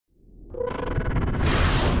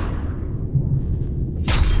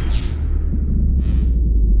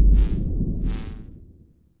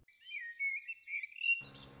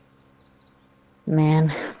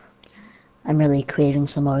Man, I'm really craving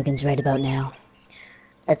some organs right about now.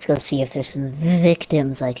 Let's go see if there's some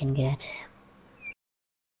victims I can get.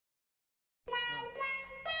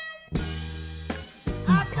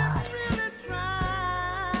 Oh god.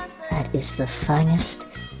 That is the finest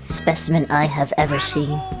specimen I have ever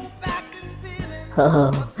seen.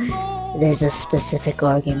 Oh, there's a specific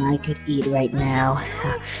organ I could eat right now.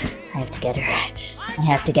 I have to get her. I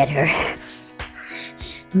have to get her.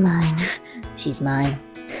 Mine. She's mine.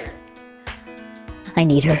 I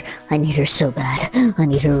need her. I need her so bad. I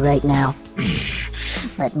need her right now.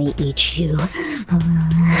 Let me eat you. Oh,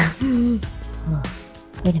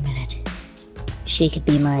 wait a minute. She could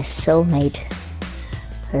be my soulmate.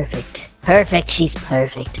 Perfect. Perfect. She's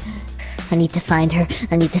perfect. I need to find her.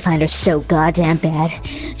 I need to find her so goddamn bad.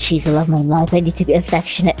 She's the love of my life. I need to be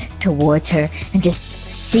affectionate towards her and just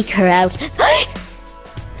seek her out.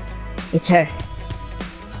 It's her.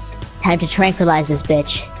 Time to tranquilize this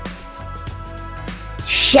bitch.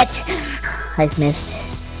 Shit! I've missed.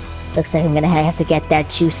 Looks like I'm gonna have to get that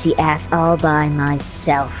juicy ass all by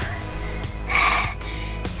myself.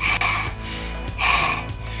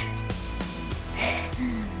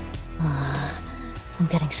 I'm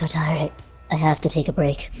getting so tired. I have to take a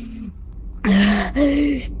break.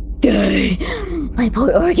 My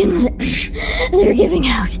poor organs. They're giving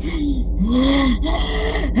out.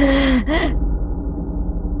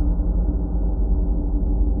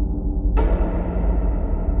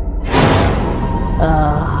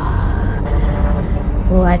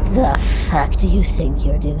 What the fuck do you think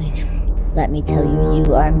you're doing? Let me tell you,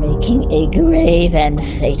 you are making a grave and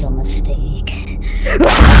fatal mistake.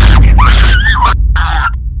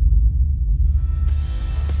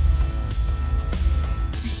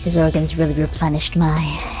 His organs really replenished my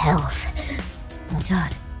health. Oh my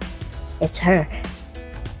god. It's her.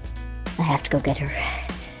 I have to go get her.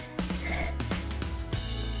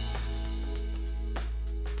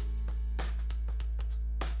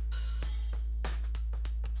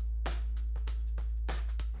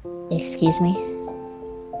 Excuse me?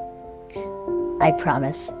 I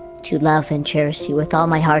promise to love and cherish you with all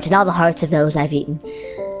my heart and all the hearts of those I've eaten.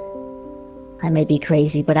 I may be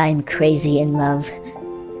crazy, but I am crazy in love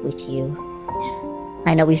with you.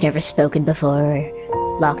 I know we've never spoken before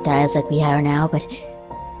or locked eyes like we are now, but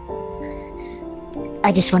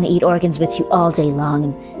I just want to eat organs with you all day long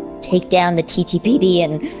and take down the TTPD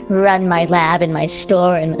and run my lab and my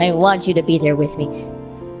store, and I want you to be there with me.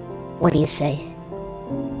 What do you say?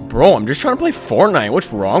 Bro, I'm just trying to play Fortnite.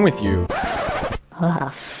 What's wrong with you?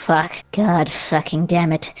 Oh, fuck. God fucking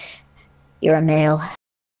damn it. You're a male.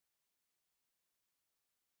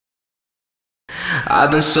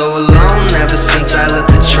 I've been so alone ever since I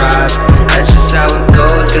left the tribe. That's just how it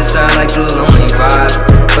goes, guess I like the lonely vibe.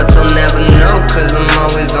 But they'll never know, cause I'm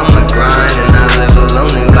always on my grind. And I